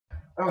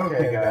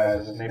Okay,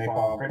 guys, it's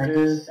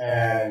Napalmaprentice,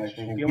 and it's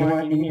feel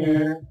like in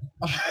here.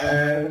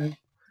 And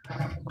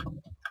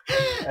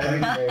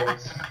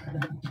anyways,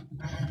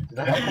 did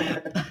I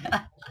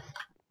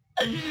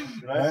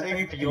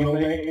say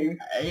filmmaking?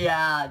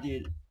 Yeah,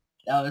 dude,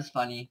 that was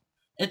funny.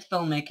 It's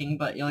filmmaking,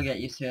 but you'll get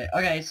used to it.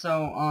 Okay,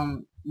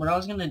 so what I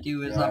was gonna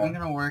do is I'm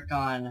gonna work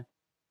on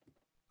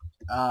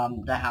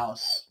the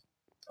house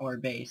or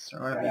base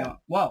or whatever you want.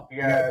 Whoa.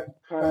 Yeah.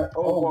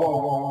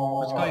 Whoa.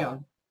 What's going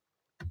on?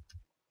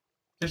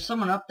 There's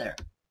someone up there.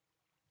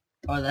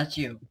 Oh, that's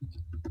you.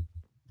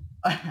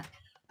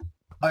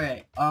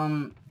 Okay,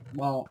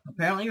 well,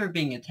 apparently we're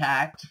being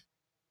attacked.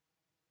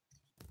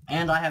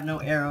 And I have no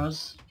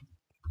arrows.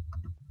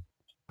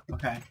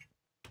 Okay.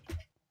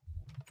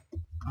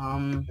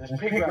 There's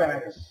pig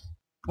riders.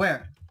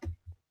 Where?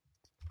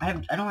 I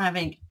don't have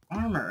any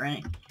armor or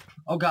anything.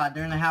 Oh god,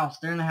 they're in the house,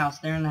 they're in the house,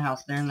 they're in the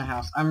house, they're in the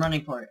house. I'm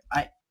running for it.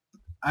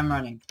 I'm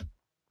running.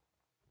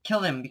 Kill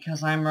them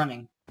because I'm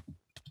running.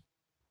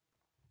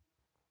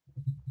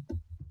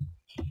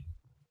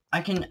 I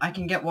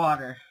can get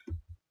water.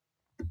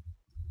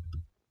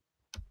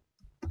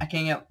 I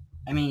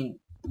mean,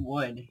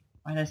 wood.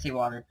 Why did I say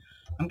water?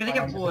 I'm gonna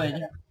get wood.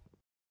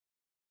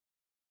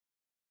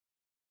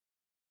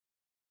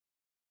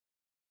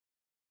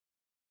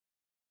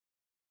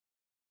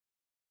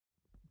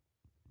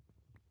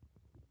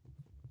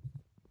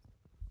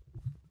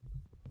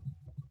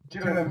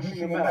 Dude, I'm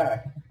pushing you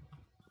back.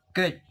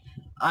 Good.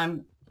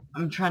 I'm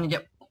trying to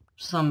get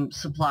some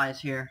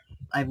supplies here.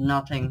 I have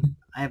nothing.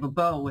 I have a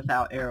bow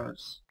without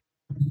arrows.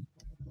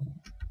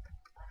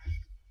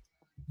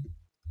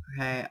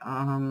 Okay, okay,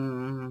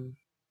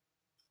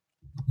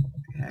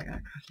 I got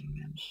a crafting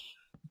bench.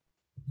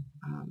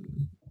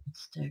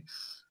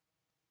 Sticks.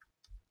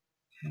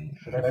 Okay.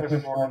 Should I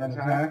push forward and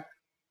attack?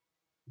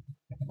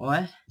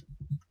 What?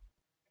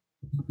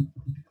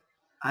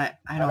 I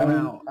don't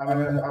know. I'm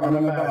in the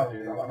battle,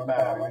 dude. I'm in the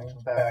battle. I need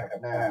some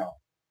backup now.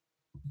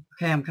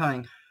 Okay, I'm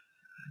coming.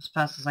 As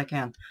fast as I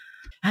can.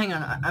 Hang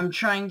on, I'm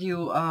trying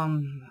to,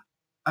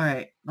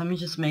 alright, let me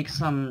just make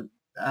some,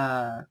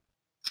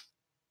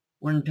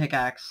 wooden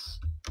pickaxe.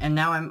 And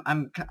now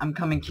I'm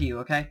coming to you,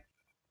 okay?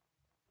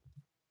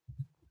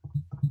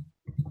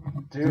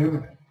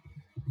 Dude,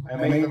 I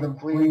made them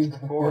flee to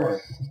the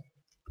forest.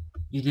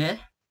 You did?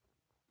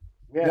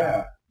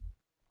 Yeah.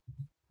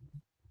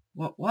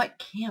 What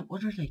camp?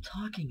 What are they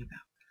talking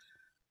about?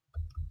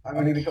 I'm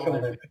gonna kill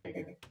their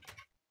pig.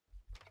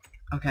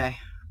 Okay.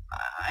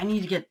 I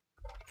need to get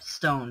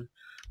stone.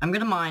 I'm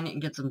gonna mine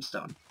and get some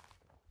stone.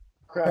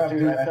 Crap,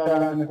 dude, I fell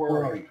down in the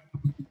quarry.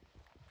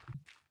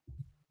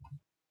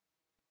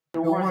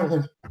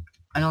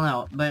 I don't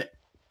know, but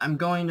I'm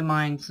going to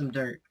mine some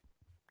dirt.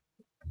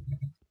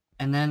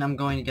 And then I'm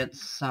going to get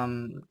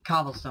some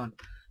cobblestone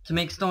to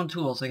make stone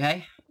tools,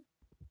 okay?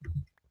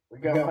 We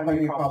got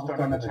plenty of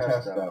cobblestone in the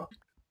chest, though.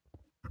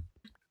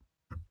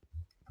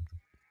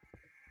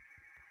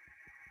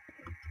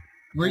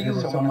 Were you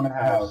someone in the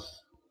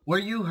house? Were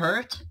you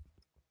hurt?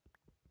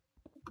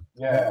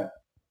 Yeah.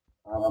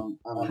 I'm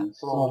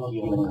slowly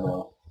healing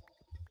though.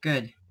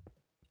 Good.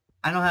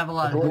 I don't have a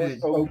lot of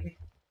food.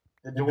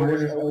 The door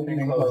is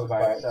opening and closed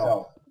by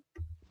itself.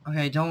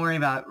 Okay, don't worry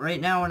about it. Right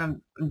now what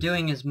I'm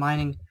doing is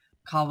mining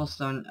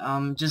cobblestone.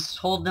 Just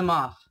hold them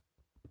off.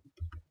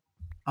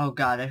 Oh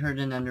god, I heard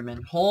an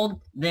enderman.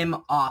 Hold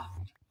them off.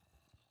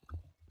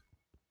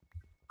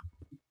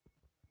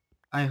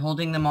 Are you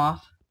holding them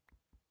off?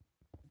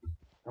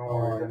 Don't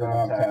worry, they're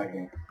not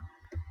attacking.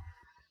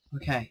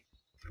 Okay.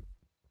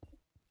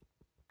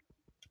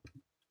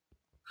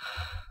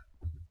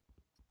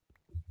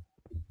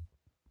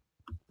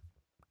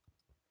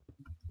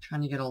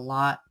 Trying to get a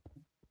lot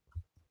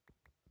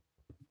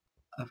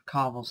of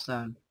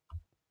cobblestone.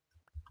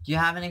 Do you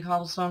have any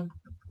cobblestone?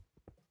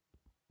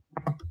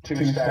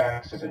 2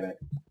 stacks of it.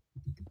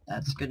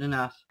 That's good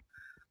enough.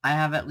 I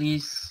have at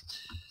least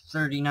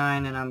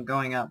 39 and I'm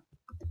going up.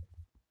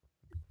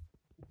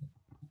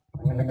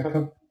 I'm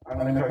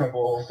gonna cook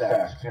both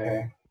stacks,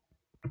 okay?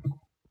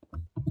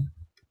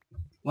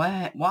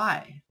 What?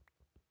 Why?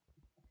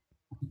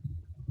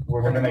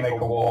 We're gonna make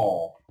a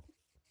wall.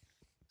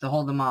 To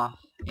hold them off.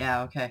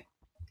 Yeah, okay.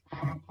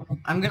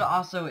 I'm gonna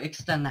also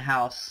extend the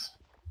house.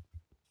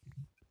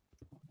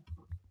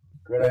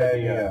 Good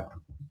idea.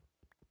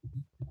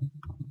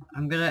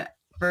 I'm gonna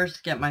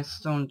first get my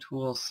stone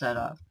tools set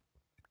up.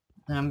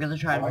 Then I'm gonna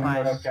try to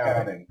find...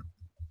 scouting.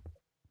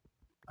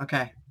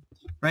 Okay.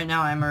 Right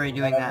now I'm already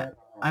doing that.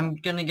 I'm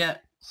gonna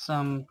get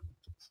some...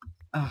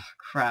 Oh,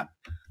 crap.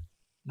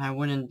 My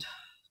wooden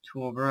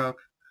tool broke.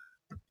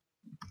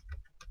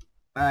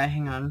 Alright,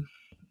 hang on.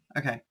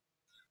 Okay.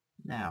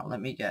 Now,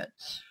 let me get...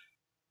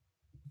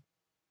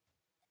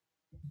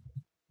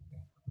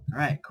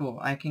 Alright, cool.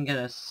 I can get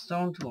a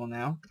stone tool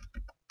now.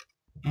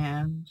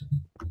 And...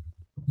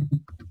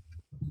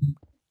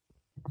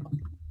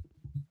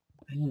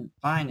 I didn't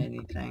find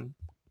anything.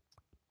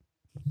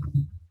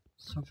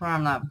 So far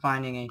I'm not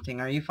finding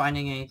anything. Are you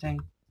finding anything?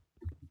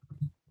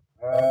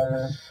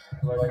 There's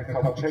like a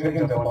couple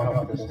chickens that went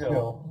up this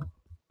hill.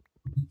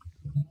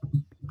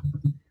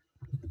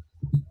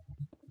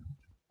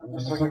 I'm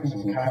just looking at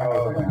some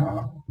cows right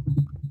now.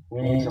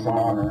 We need some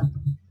armor.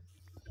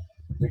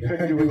 We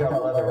could do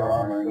without leather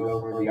armor and go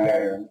for the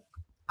iron.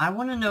 I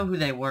want to know who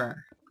they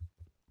were.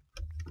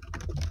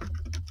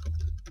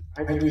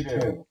 I do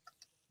too.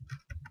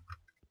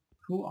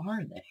 Who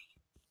are they?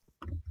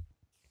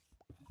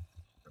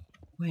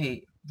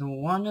 Wait,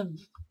 one of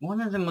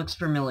them looks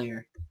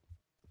familiar.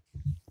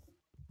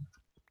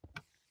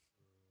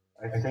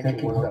 I think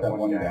it was that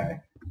one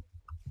guy.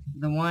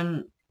 The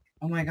one,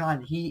 oh my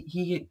god,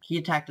 he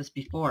attacked us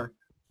before.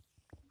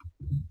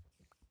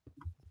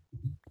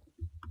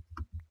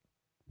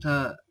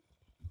 The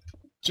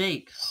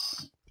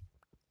Jakes.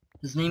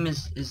 His name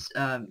is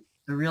the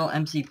real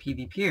MC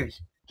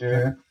PvPers.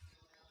 Dude.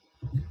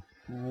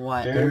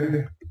 What?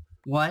 Dude.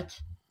 What?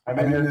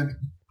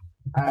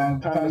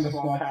 I'm found a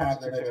small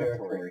patch of their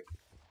territory.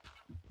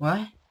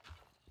 What?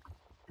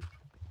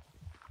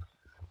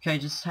 Okay,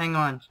 just hang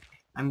on.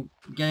 I'm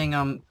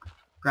getting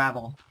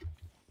gravel.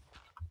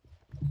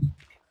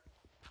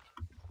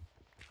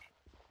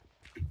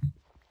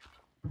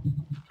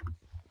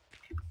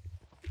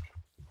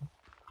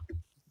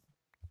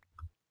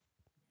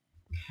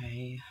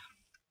 Okay.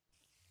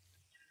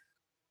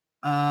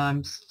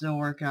 I'm still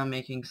working on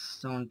making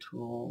stone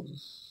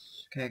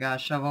tools. Okay, I got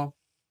a shovel.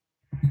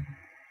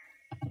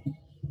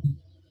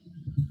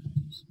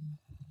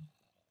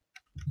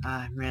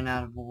 I ran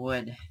out of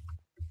wood.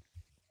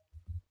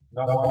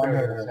 No wonder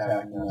they're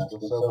attacking us.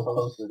 We're so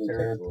close to the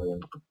territory.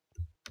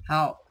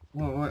 How?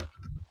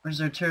 Where's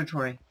their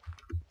territory?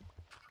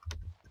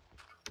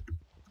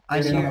 I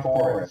It's see in the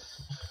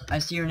forest. I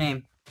see your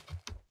name.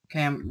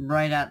 Okay, I'm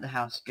right at the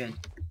house. Good.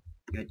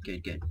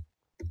 Good.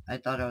 I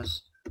thought I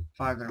was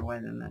farther away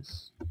than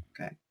this.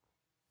 Okay.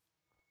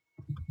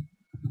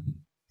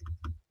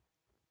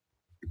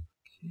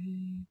 Do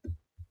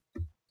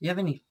you have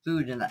any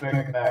food in that? Let's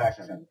make a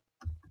faction.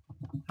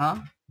 Huh?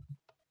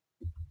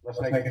 Let's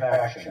make a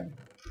faction.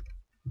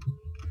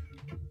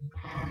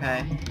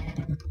 Okay.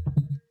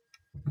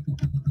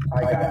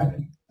 I got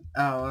it.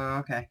 Oh,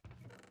 okay.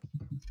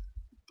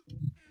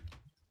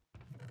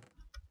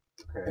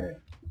 Okay.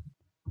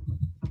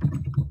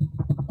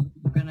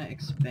 I'm gonna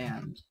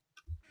expand.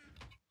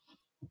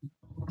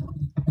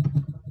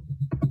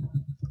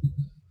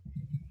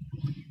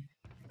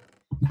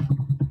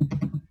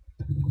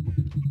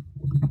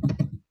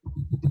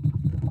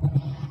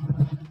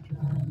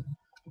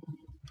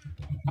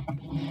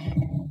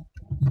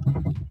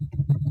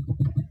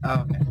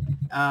 Oh, okay.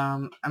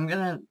 I'm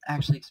gonna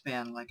actually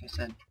expand, like I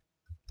said.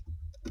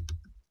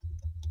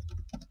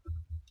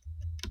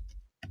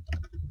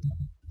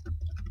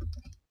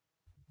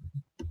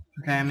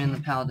 Okay, I'm in the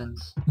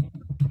Paladins.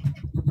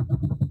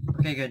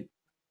 Okay, good.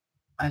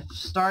 I've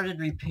started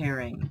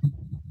repairing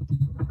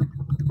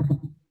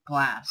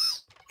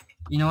glass.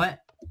 You know what?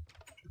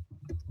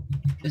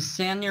 Is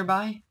sand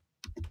nearby?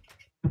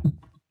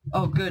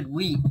 Oh, good,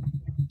 wheat.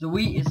 The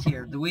wheat is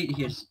here. The wheat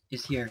is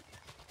here.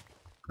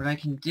 What I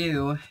can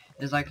do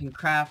is I can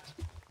craft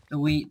the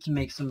wheat to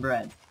make some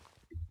bread.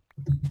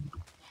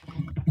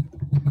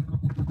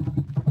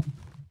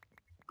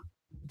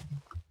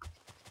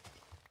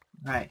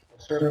 Right.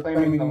 Start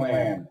claiming the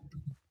land.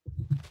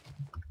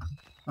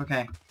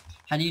 Okay.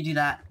 How do you do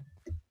that?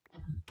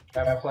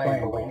 Have a claim,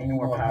 but we need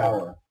more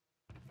power.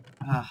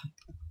 I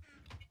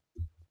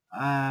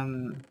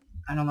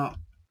don't know.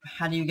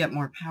 How do you get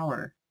more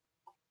power?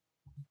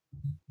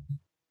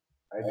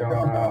 I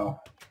don't know.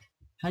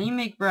 How do you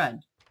make bread?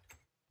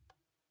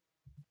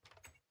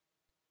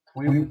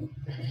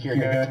 Here,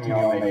 give it to me,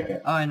 I'll make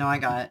it. Oh, I know, I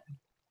got it.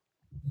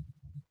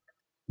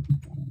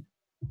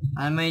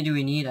 How many do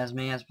we need? As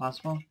many as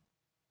possible?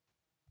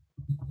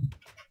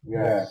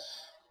 Yes.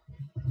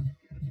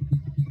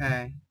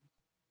 Okay.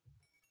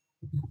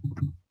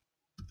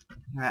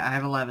 Alright, I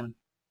have 11.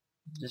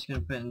 Just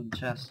gonna put it in the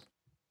chest.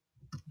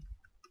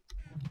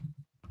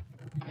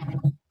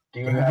 Do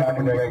you have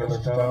any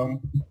regular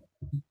stone?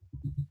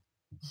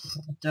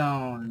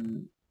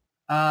 Stone.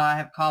 I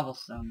have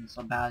cobblestone, that's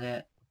about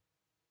it.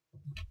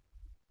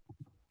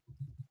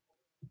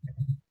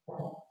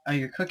 Oh,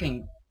 you're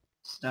cooking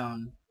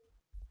stone.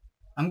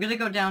 I'm gonna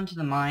go down to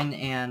the mine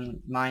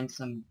and mine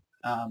some,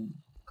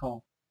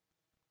 coal.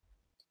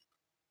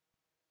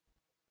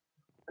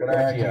 Good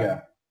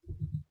idea.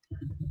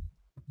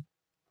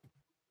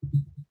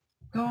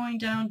 Going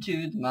down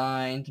to the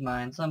mine to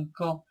mine some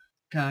coal.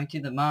 Going to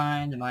the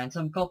mine to mine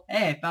some coal.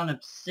 Hey, I found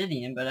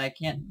obsidian, but I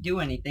can't do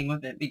anything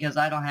with it because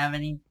I don't have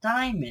any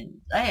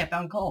diamonds. Hey, I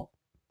found coal.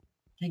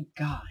 Thank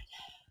God.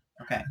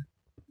 Okay.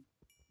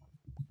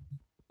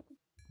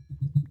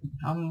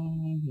 Okay,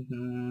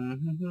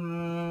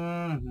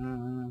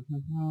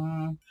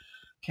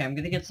 I'm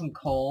gonna get some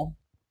coal.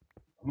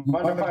 I'm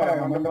under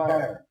fire, I'm under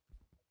fire.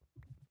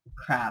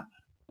 Crap.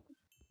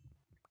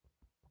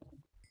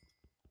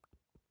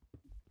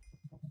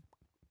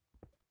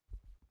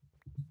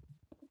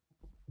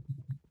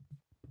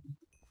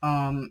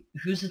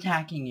 Who's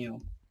attacking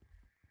you?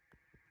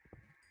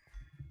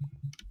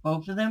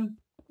 Both of them?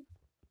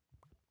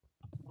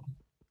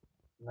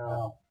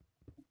 No.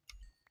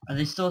 Are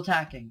they still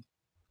attacking?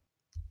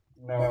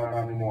 No, not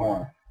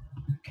anymore.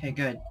 Okay,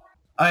 good.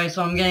 Alright,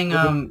 so I'm getting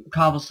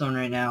cobblestone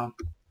right now.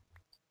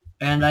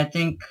 And I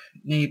think,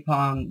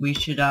 Napalm, we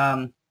should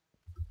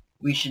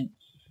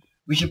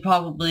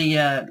probably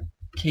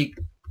take...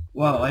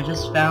 Whoa, I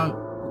just found...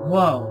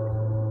 Whoa.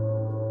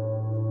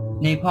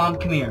 Napalm,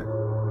 come here.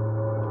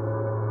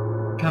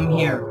 Come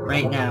here,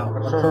 right now.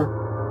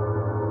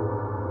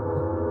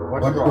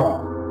 What's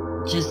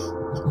wrong? Just...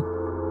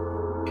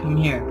 come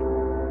here.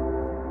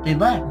 They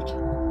left.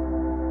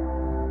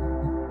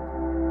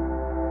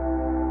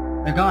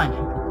 They're gone.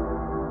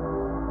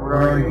 Where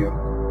are you?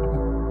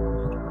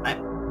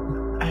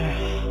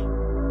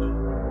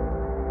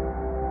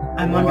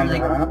 I'm under the...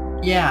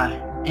 Yeah,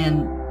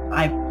 and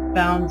I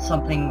found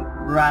something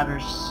rather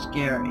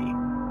scary.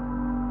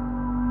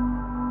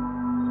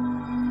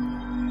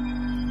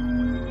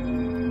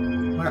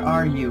 Where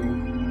are you?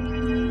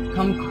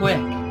 Come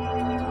quick.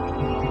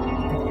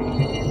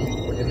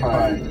 What did you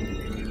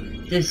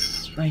find?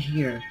 This right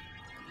here.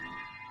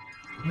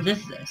 What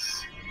is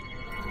this?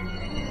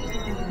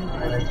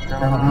 I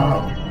don't know.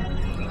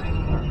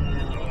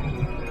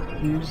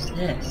 Who's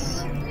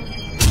this?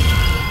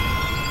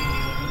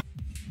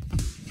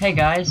 Hey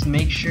guys,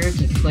 make sure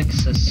to click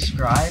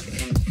subscribe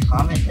and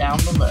comment down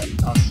below.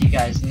 I'll see you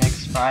guys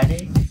next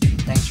Friday.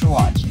 Thanks for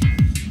watching.